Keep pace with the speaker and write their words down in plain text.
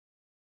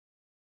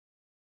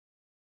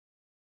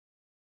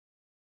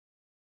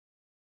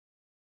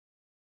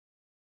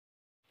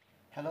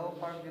Hello,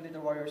 Park View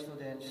Little Warrior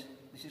students.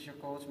 This is your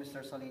coach, Mr.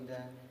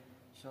 Salinda.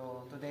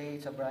 So today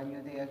it's a brand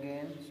new day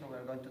again. So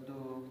we're going to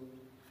do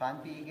fun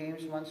PE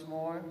games once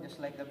more, just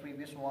like the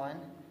previous one.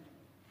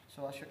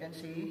 So as you can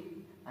see,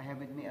 I have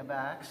with me a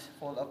box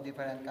full of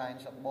different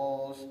kinds of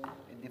balls,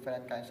 with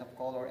different kinds of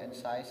color and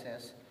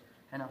sizes.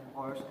 And of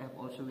course, I have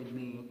also with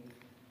me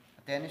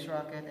a tennis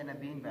racket and a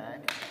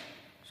beanbag.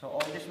 So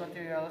all these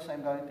materials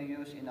I'm going to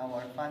use in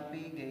our fun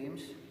PE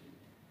games.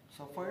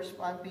 So first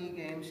fun PE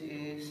games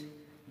is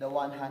the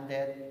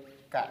one-handed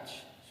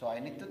catch. So I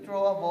need to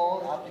throw a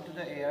ball up into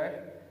the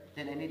air,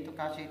 then I need to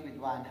catch it with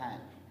one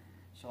hand.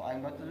 So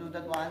I'm going to do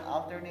that one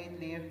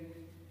alternately.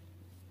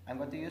 I'm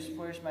going to use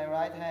first my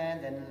right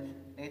hand, then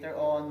later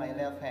on my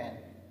left hand.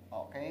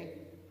 Okay?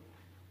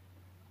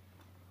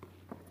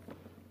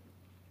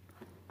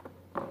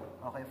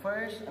 Okay,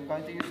 first I'm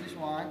going to use this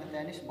one, the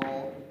tennis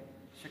ball,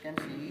 as you can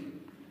see.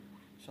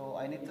 So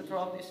I need to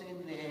throw this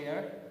in the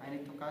air. I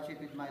need to catch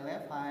it with my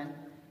left hand.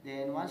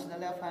 Then once the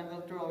left hand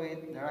will throw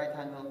it, the right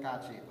hand will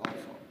catch it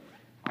also.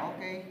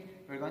 Okay,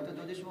 we're going to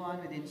do this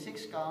one within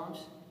 6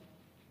 counts.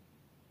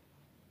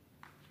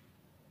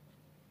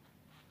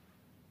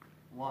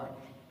 1,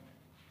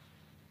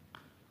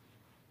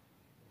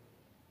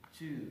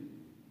 2,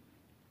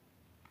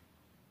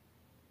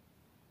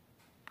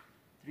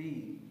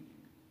 3,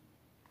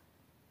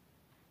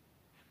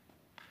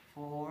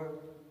 4,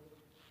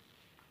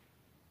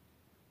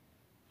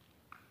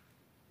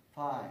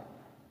 5,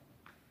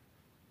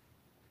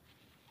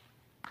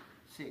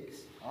 6.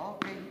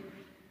 Okay.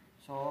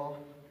 So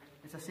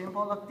it's a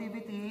simple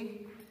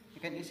activity. You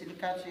can easily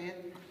catch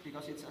it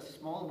because it's a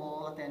small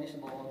ball, a tennis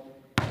ball.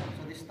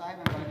 So this time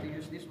I'm going to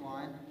use this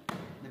one,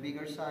 the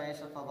bigger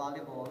size of a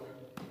volleyball.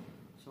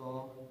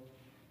 So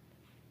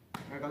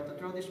we're going to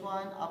throw this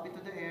one up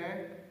into the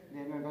air.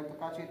 Then we're going to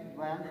catch it with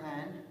one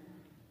hand.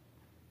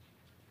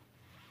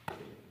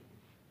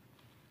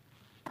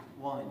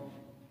 1,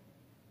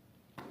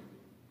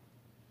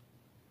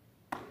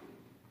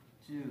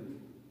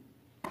 2,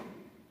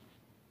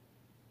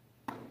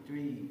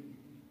 3,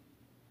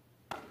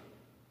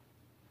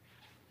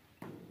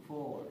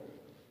 4,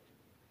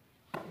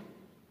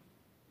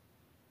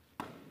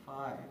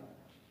 5.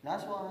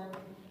 Last one.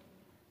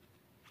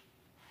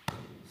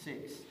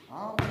 6.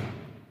 Okay.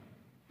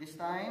 This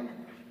time,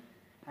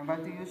 I'm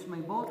going to use my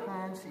both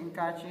hands in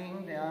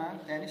catching the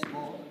tennis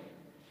ball.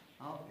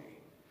 Okay.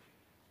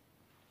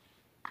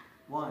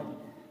 1,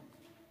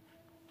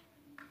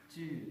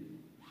 2,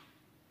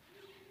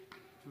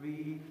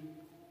 3,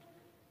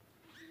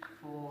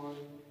 4,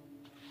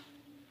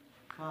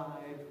 5,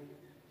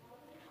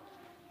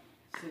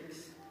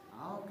 6.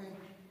 Okay.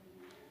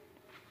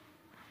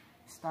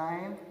 This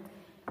time,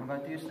 I'm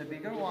going to use the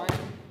bigger one.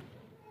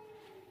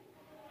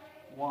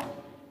 1,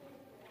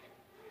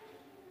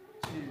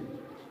 2,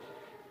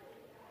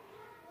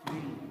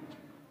 3,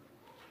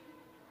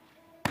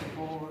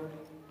 4,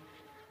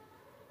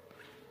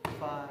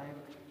 5,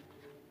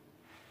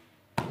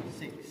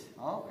 6.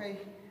 Okay.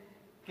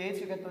 Kids,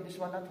 you can do this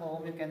one at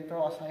home. You can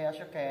throw as high as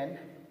you can.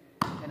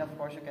 And of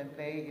course, you can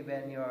play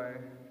even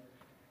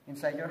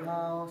inside your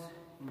house,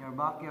 in your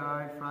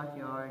backyard, front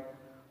yard,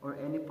 or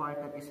any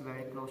park that is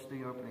very close to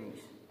your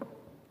place.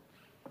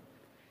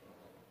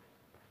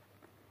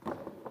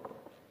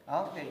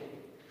 Okay.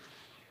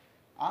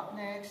 Up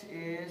next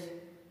is,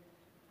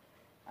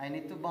 I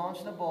need to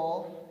bounce the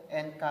ball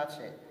and catch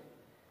it.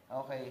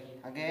 Okay.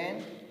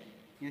 Again,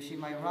 using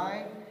my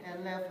right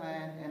and left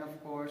hand, and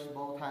of course,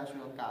 both hands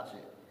will catch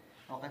it.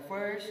 Okay,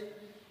 first,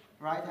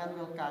 right hand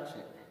will catch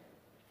it.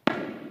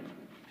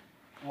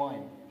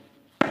 1,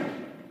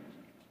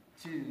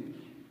 2,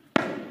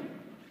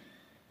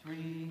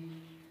 3,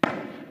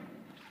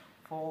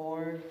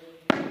 4,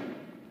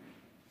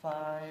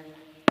 5,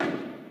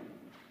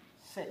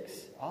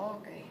 6.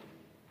 Okay.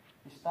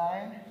 This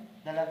time,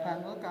 the left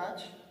hand will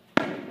catch.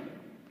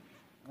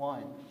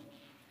 1,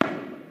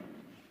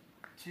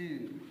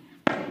 2,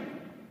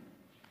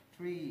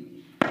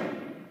 3,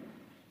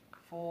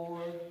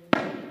 4,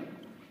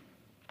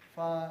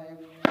 5,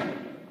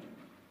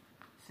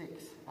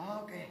 6.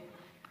 Okay.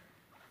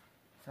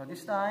 So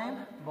this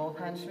time, both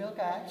hands will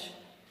catch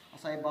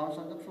as I bounce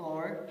on the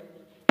floor.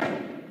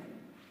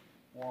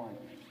 1,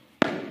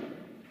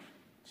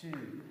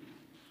 2,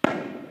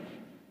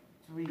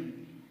 3,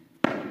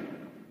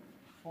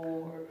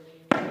 4,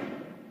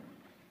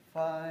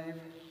 5,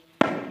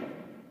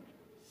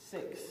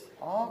 6.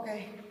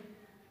 Okay.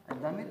 I'm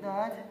done with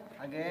that.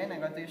 Again, I'm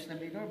going to use the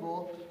bigger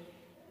ball.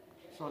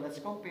 So let's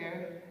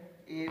compare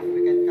if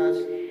we can catch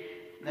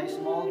the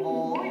small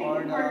ball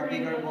or the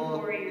bigger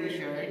ball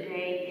easier.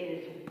 Today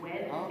is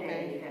Wednesday,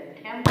 Okay.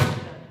 September the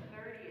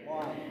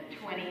 30th,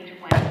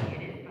 2020.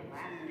 It is the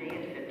last day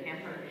of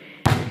September.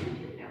 Did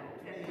you know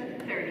that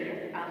the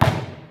 30th of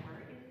September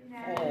is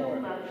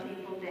National Love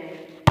People Day?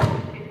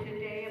 It's a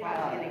day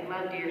about giving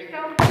love to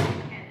yourself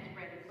and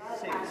spreading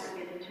love out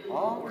into the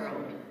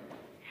world.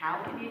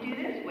 How can you do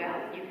this? Well,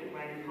 you can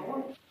write a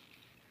poem.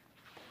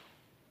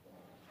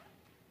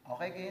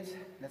 Okay kids,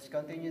 let's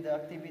continue the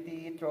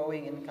activity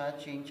throwing and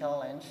catching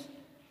challenge.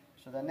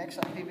 So the next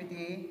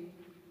activity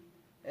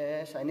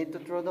is I need to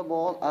throw the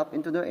ball up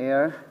into the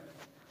air.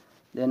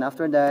 Then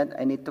after that,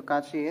 I need to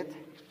catch it.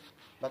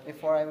 But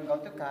before I'm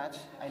going to catch,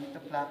 I need to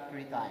clap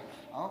 3 times.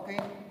 Okay?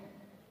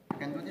 You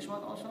can do this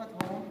one also at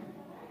home.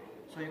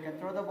 So you can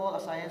throw the ball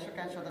as high as you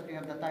can so that you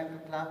have the time to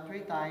clap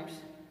 3 times.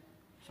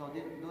 So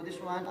do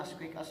this one as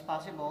quick as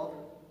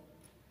possible.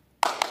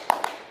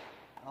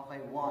 Okay,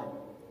 1,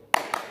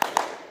 2,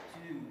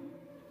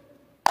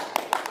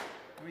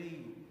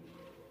 3,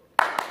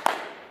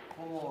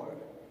 4,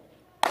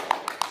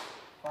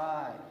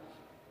 5,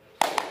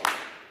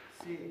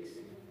 6.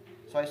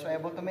 So I was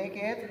able to make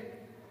it.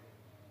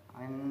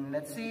 And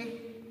let's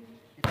see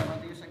if I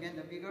want to use again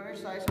the bigger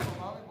size of a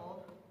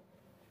volleyball.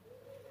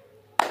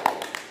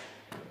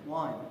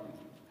 1,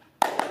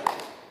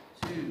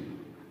 2,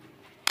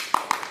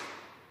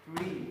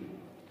 3,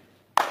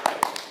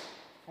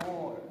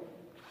 4,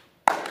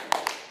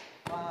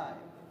 5,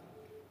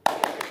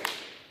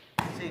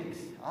 6.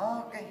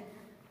 Okay.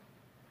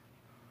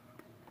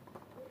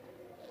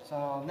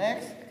 So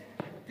next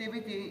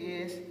activity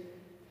is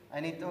I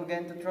need to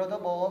again to throw the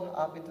ball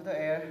up into the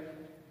air.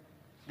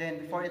 Then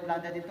before it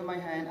landed into my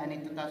hand, I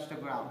need to touch the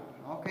ground.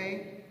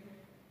 Okay?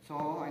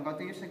 So I'm going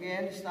to use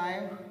again this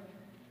time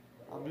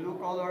a blue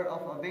color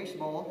of a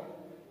baseball.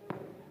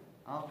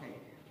 Okay.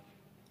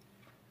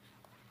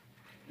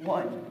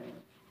 1,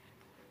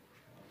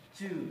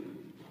 2,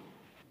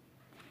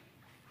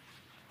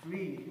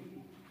 3,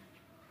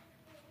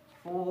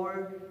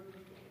 4,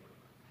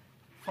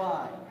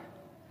 5.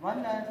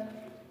 1 last.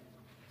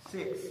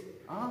 6.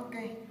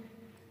 Okay.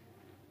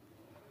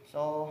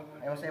 So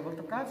I was able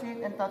to catch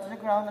it and touch the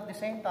ground at the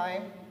same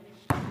time.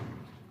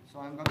 So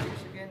I'm going to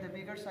use again the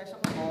bigger size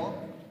of the ball.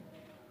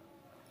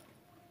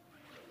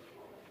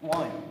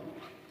 1,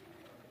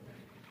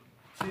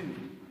 2,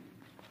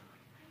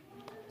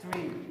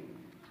 3,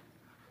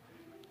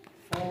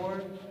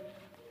 4,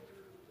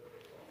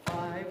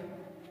 5,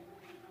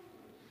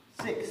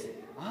 6.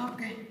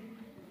 Okay.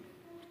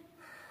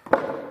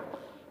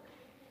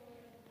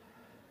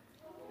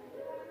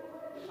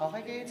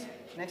 Okay kids,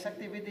 next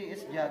activity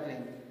is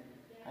juggling.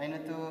 I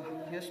need to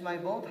use my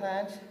both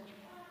hands,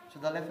 so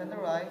the left and the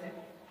right.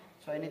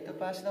 So I need to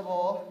pass the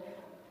ball.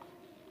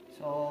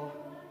 So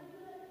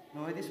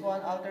do this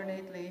one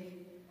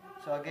alternately.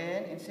 So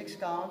again, in 6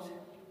 counts.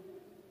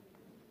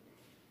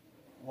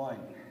 1,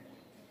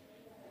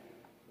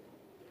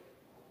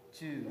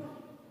 2,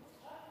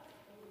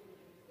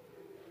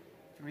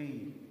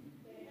 3,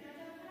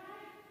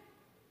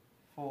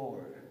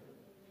 4,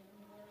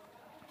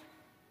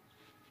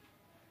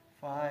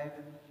 5,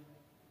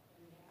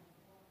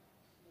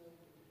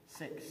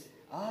 6.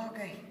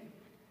 Okay.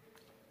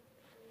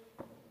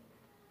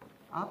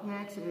 Up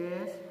next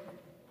is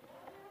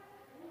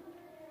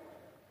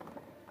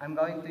I'm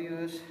going to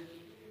use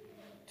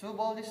 2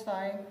 balls this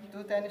time,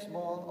 2 tennis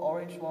balls,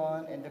 orange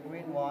one and the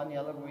green one,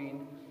 yellow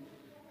green.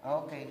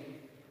 Okay.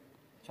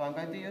 So I'm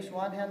going to use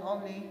one hand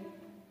only.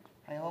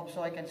 I hope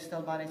so I can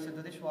still manage to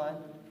do this one.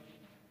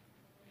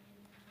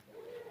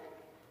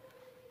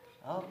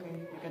 Okay,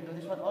 you can do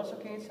this one also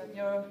kids at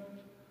your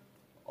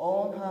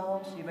own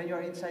house, even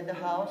you're inside the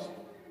house.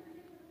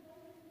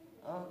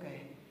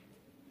 Okay.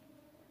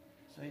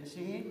 So you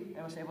see,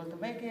 I was able to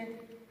make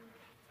it.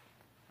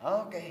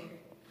 Okay.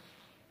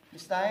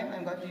 This time,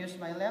 I'm going to use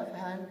my left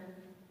hand.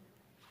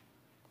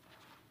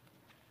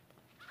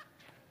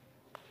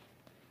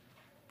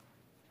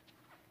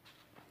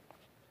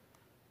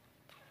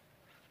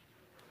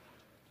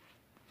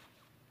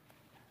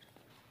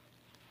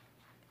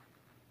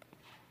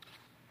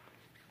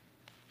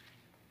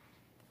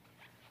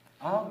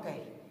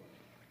 Okay.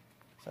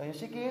 So you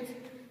see kids,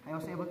 I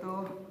was able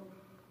to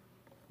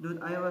do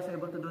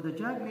the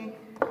juggling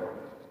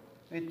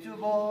with 2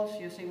 balls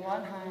using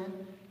one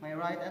hand, my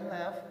right and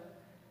left.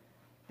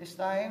 This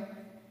time,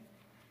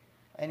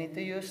 I need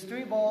to use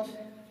 3 balls,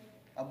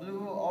 a blue,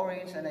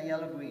 orange, and a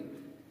yellow green.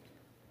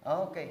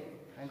 Okay,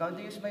 I'm going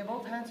to use my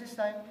both hands this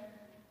time.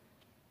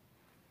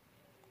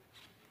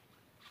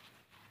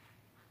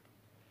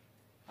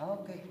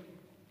 Okay.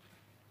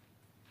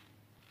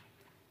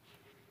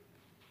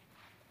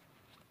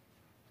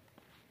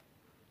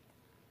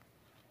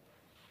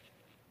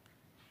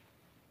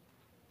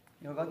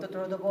 You're going to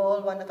throw the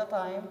ball one at a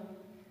time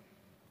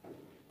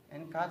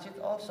and catch it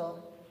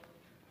also.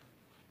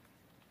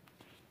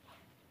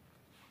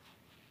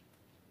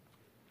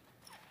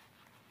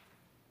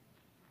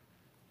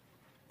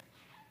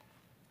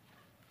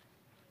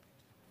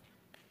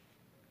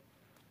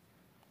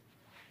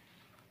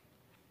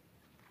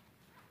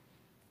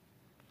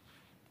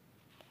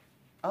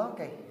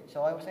 Okay,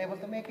 so I was able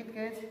to make it,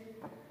 kids.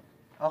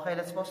 Okay,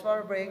 let's pause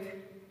for a break.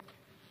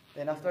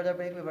 Then after the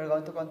break, we were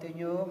going to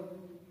continue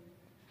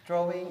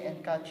throwing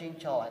and catching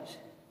challenge.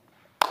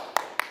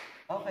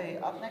 Okay,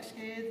 up next,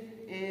 kid,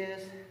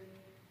 is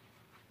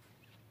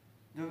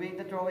doing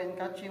the throwing and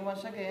catching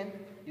once again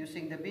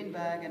using the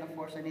beanbag, and of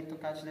course I need to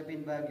catch the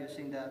beanbag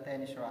using the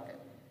tennis racket.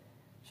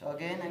 So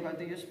again, I'm going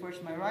to use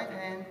first my right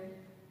hand.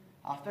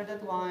 After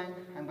that one,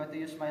 I'm going to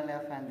use my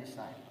left hand this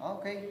time.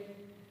 Okay,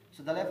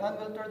 So the left hand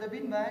will throw the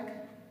beanbag.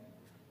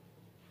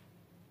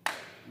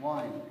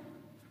 1,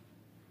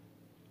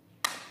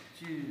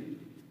 2,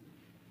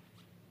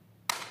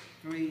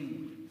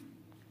 3,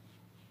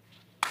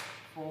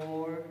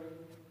 4,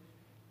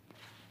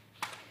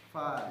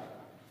 5,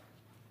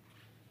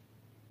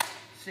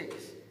 6.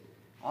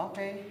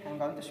 Okay, I'm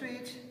going to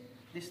switch.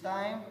 This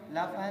time, the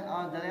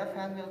left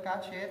hand will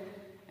catch it,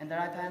 and the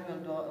right hand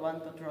will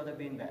want to throw the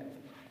beanbag.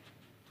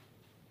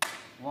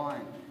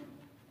 1,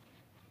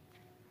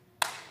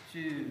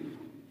 2,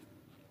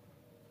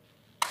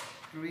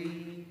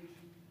 3,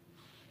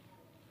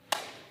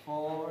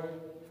 4,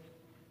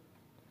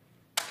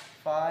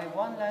 5,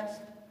 one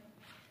last,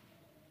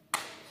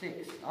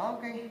 6.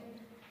 Okay.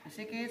 You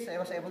see, kids, I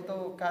was able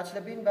to catch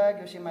the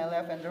beanbag using my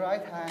left and the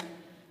right hand.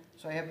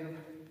 So I have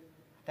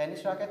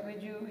tennis racket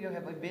with you, you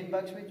have a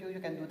beanbags with you, you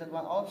can do that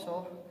one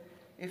also.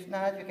 If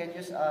not, you can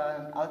use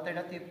an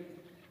alternative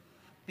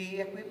PE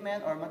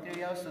equipment or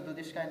materials to do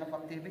this kind of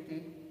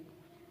activity.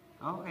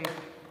 Okay.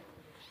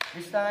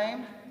 This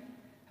time,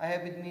 I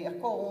have with me a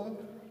cone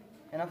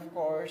and of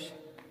course,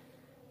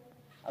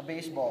 a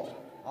baseball.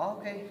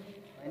 Okay.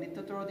 I need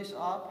to throw this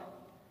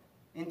up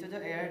into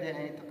the air, then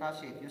I need to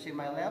catch it using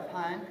my left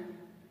hand.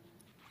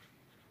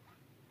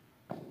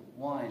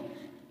 1,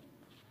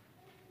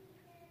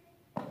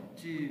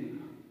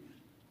 2,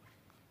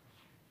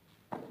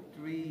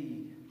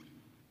 3,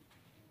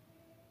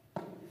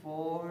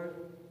 4,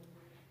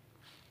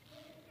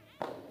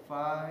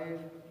 5,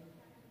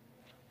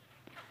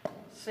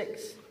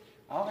 6.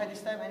 Okay,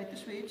 this time I need to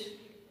switch.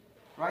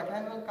 Right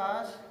hand will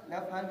catch,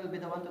 left hand will be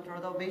the one to throw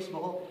the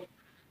baseball.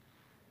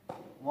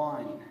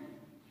 1,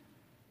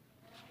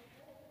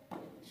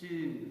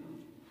 2,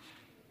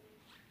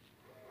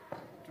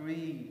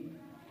 3,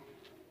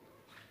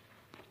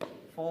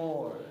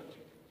 4,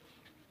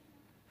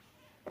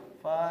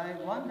 5,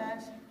 one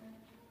last,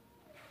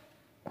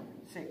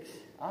 6.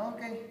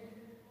 Okay.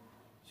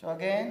 So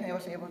again, I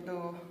was able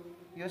to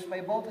use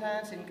my both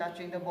hands in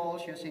catching the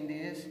balls using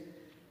this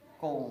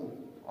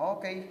cone.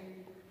 Okay.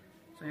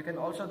 So you can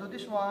also do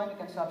this one. You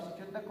can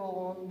substitute the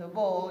cone, the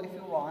ball if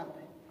you want.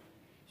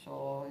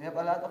 So you have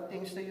a lot of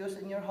things to use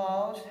in your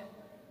house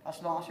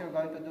as long as you're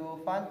going to do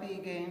fun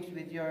PE games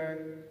with your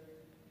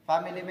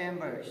family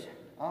members.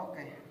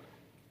 Okay.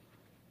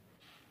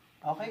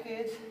 Okay,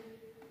 kids.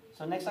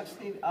 So next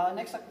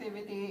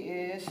activity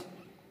is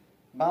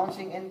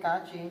bouncing and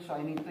catching. So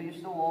I need to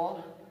use the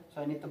wall.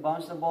 So I need to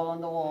bounce the ball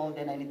on the wall,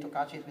 then I need to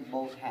catch it with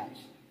both hands.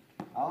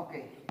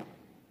 Okay.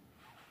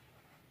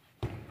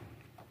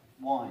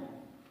 1,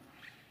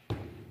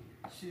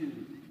 2,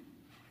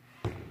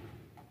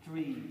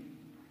 3,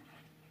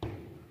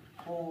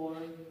 4,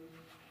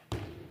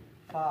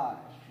 5.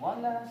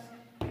 One last,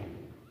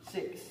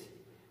 6.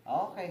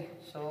 Okay,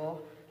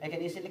 so I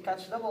can easily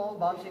catch the ball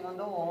bouncing on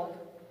the wall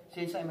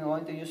since I'm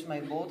going to use my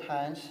both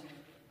hands.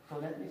 So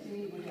let me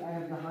see if I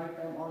have the hard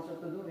time also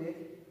to do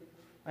it.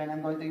 When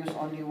I'm going to use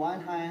only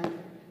one hand,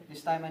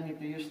 this time I need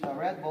to use the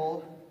red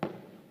ball.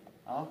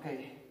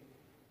 Okay.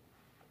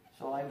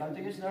 So I'm going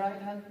to use the right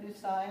hand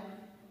this time.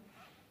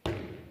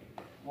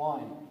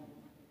 1,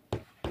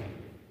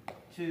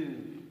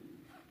 2,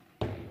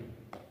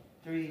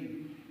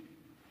 3,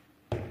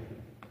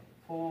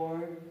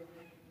 4,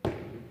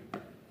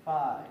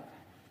 5,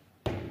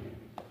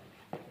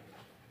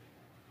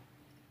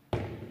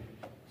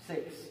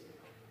 6.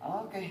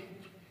 Okay.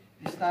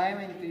 This time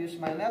I need to use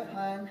my left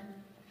hand.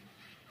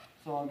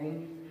 So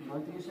again, I'm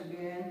going to use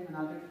again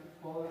another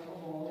colorful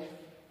ball.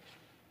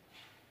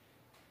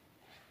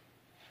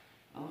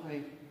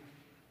 Okay.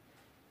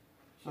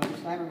 So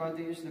this time I'm going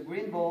to use the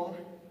green ball.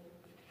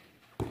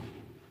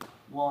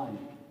 1,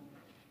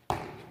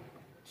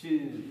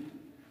 2,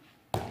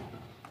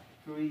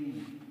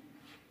 3,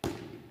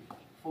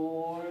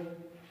 4,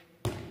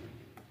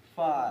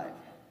 5,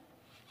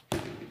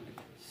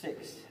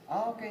 6.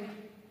 Okay.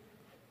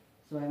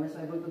 So I was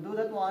able to do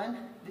that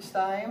one. This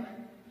time,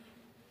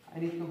 I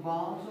need to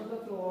bounce on the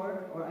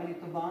floor or I need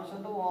to bounce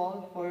on the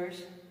wall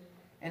first.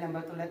 And I'm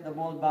going to let the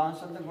ball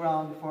bounce on the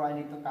ground before I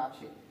need to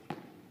catch it.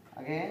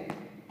 Again,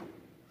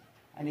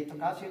 I need to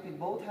catch it with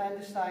both hands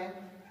this time.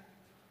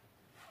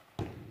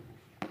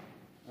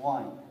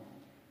 1,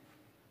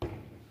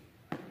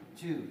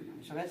 2.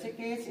 So let's see,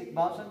 kids, it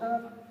bounced on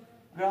the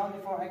ground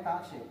before I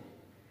catch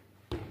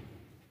it.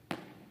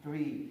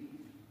 3,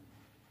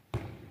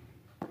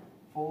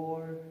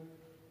 4,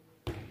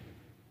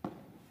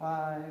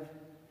 5,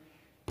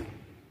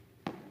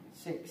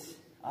 6.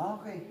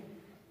 Okay.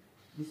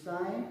 This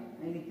time,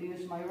 I need to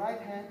use my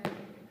right hand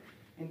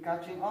in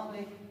catching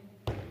only.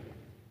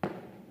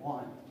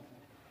 1,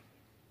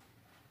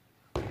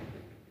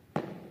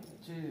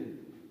 2,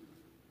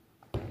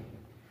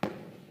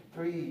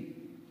 3,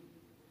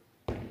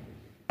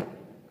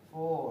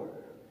 4,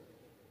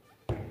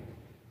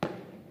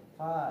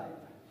 5,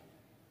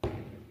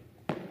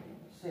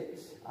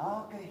 6.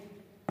 Okay.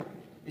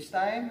 This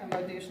time, I'm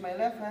going to use my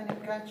left hand in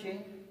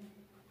catching.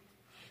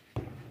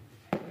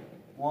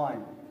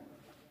 1,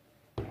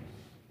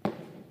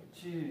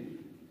 2,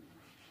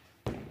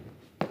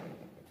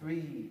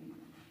 3,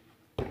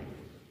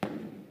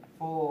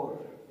 4,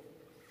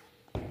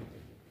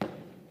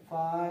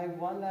 5,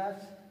 one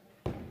last,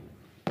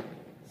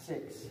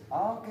 6.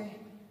 Okay.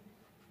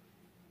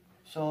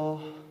 So,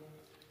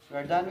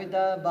 we're done with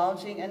the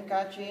bouncing and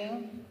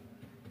catching.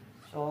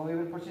 So, we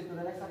will proceed to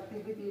the next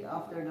activity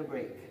after the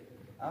break.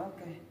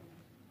 Okay.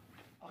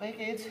 Okay,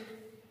 kids.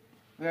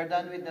 We are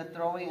done with the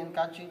throwing and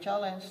catching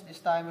challenge. This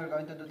time, we're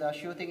going to do the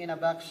shooting in a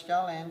box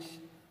challenge.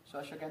 So,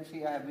 as you can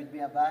see, I have with me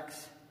a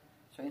box.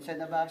 So, inside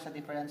the box are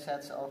different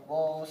sets of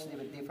balls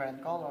with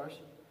different colors.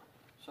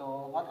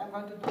 So, what I'm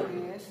going to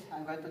do is,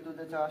 I'm going to do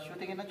the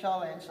shooting in a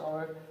challenge,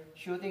 or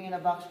shooting in a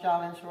box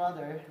challenge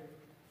rather,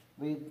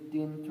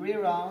 within 3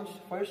 rounds.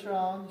 First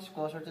round is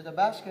closer to the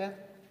basket.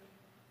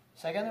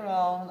 Second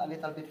round, a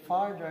little bit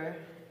farther.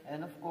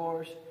 And of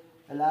course,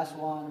 the last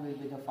one will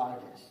be the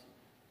farthest.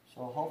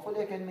 So,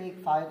 hopefully I can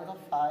make 5 out of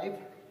 5.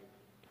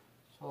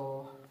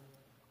 So,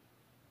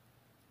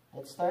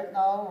 let's start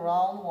now,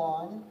 round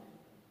 1.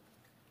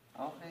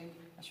 Okay,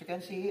 as you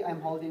can see,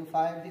 I'm holding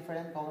 5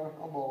 different colors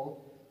of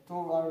ball. 2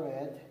 are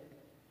red.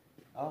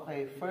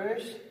 Okay,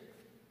 first,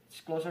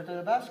 it's closer to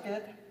the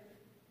basket.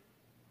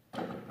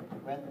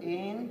 Went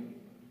in.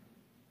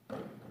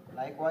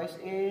 Likewise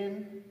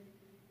in.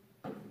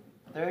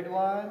 Third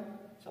one,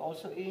 it's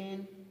also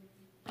in.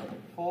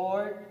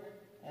 Fourth,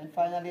 and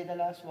finally the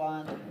last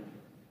one,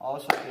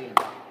 also in.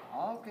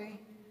 Okay,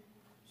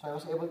 so I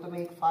was able to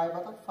make 5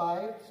 out of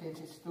 5 since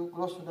it's too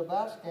close to the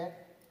basket.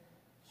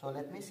 So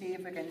let me see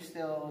if I can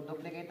still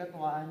duplicate that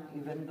one,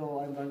 even though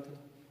I'm going to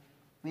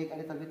make a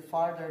little bit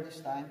farther this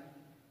time.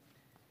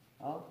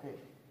 Okay.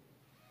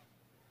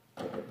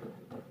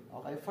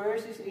 Okay,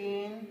 first is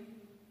in.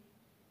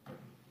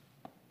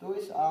 2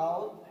 is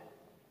out.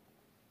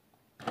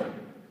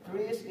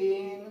 3 is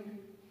in.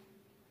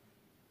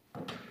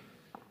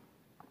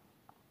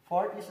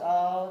 4 is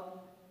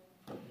out.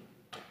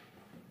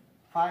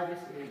 5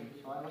 is in.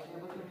 So I was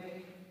able to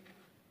make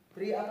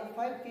 3 out of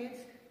 5, kids.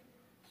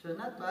 So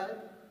not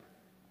bad.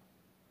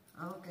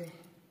 Okay.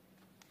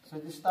 So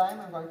this time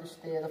I'm going to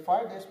stay at the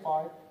farthest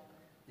part.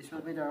 This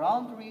will be the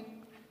round 3.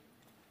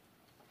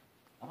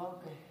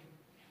 Okay.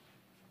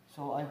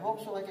 So I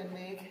hope so I can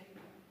make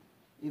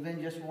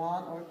even just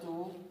 1 or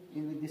 2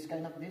 in with this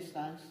kind of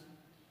distance.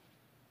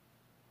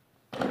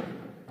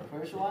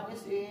 First one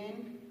is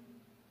in.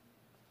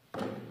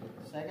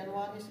 Second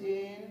one is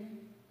in.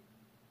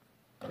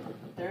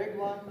 Third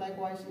one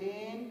likewise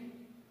in.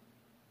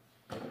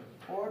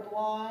 Fourth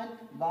one,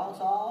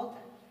 bounce out.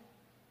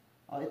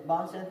 Oh, it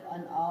bounced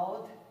and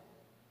out.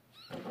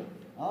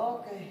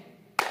 Okay.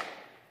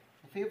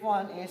 The fifth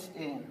one is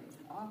in.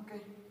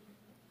 Okay.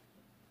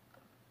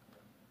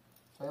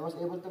 So I was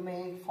able to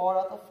make 4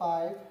 out of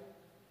 5.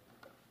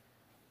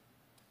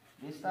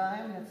 This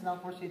time, let's now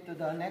proceed to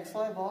the next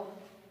level.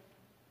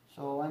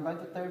 So I'm going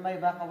to turn my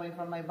back away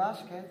from my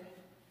basket.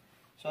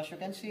 So as you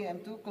can see, I'm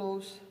too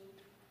close.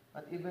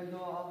 But even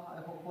though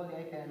hopefully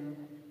I can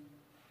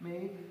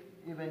make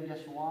even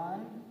just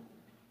 1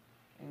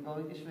 and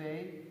going this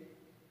way.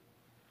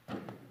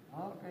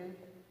 Okay,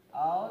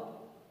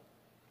 out.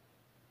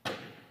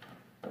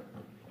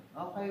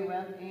 Okay,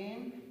 went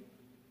in.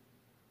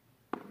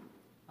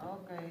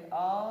 Okay,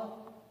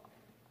 out.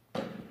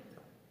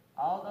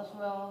 Out as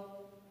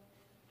well.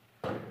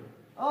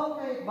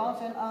 Okay,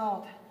 bouncing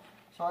out.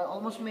 So I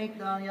almost make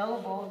the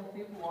yellow ball, the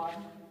 5th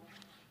one.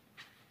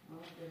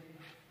 Okay.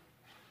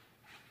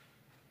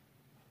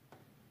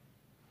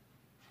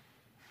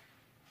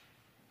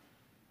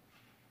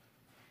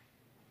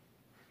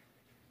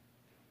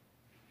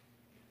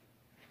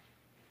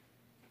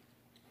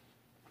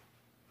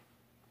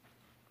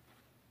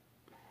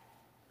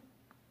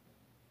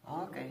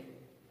 Okay.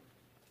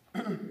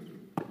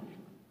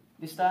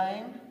 This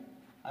time,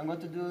 I'm going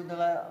to do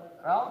the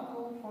round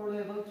 2 for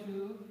level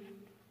 2.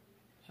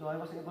 So I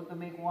was able to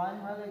make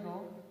 1 while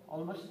ago,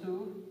 almost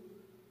 2.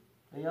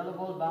 The yellow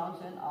ball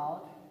bounced and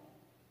out.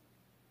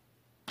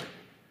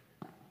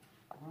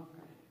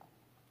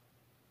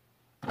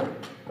 Okay.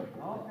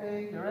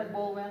 Okay, the red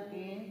ball went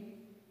in.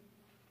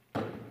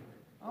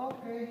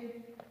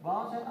 Okay,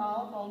 bounced and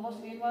out,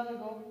 almost in while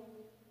ago.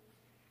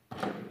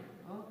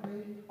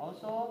 Okay,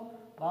 also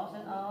bounce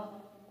and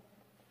out.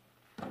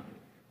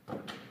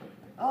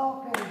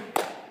 Okay,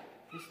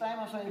 this time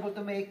I was able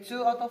to make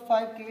 2 out of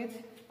 5, kids.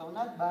 So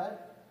not bad,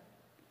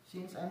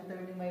 since I'm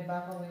turning my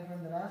back away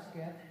from the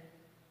basket.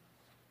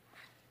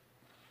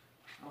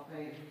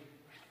 Okay.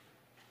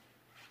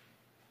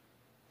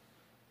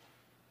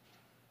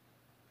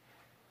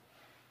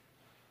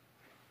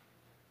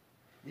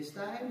 This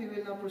time we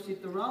will now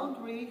proceed to round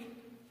 3.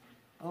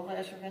 Okay,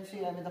 as you can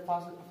see, I'm in the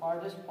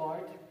farthest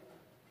part.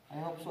 I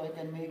hope so I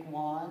can make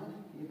 1,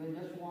 even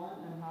just 1.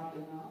 I'm happy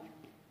now.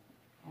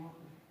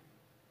 Okay.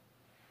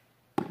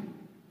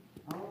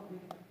 Okay.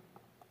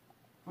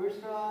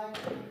 First try.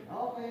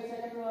 Okay,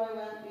 second try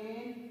went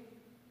in.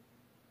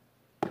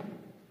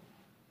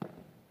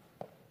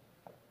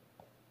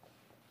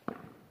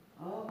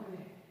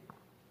 Okay.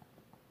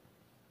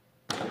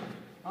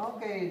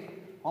 Okay,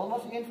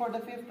 almost in for the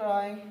 5th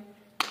try.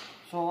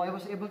 So I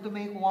was able to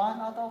make 1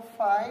 out of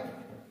 5.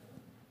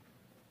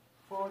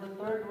 for the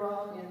third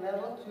round in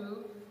level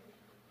 2.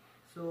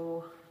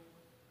 So,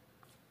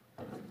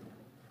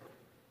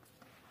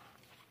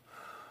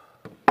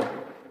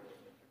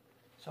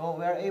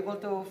 we are able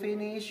to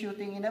finish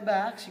shooting in the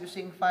backs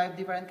using 5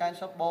 different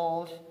kinds of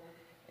balls.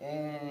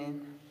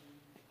 And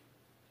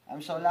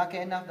I'm so lucky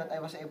enough that I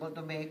was able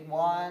to make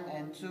 1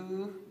 and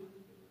 2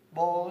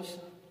 balls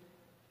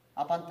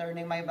upon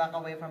turning my back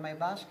away from my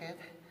basket.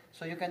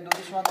 So you can do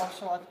this one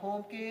also at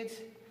home, kids.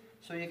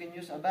 So you can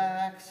use a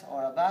box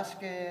or a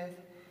basket.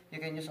 You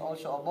can use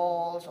also a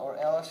balls or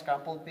else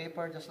crumpled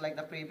paper, just like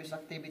the previous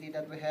activity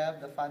that we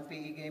have, the fun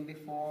PE game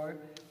before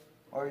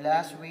or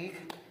last week.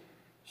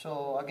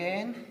 So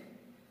again,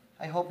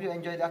 I hope you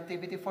enjoyed the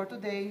activity for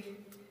today.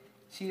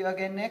 See you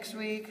again next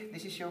week.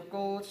 This is your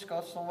coach,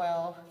 Coach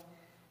Noel.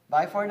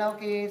 Bye for now,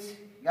 kids.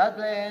 God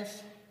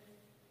bless.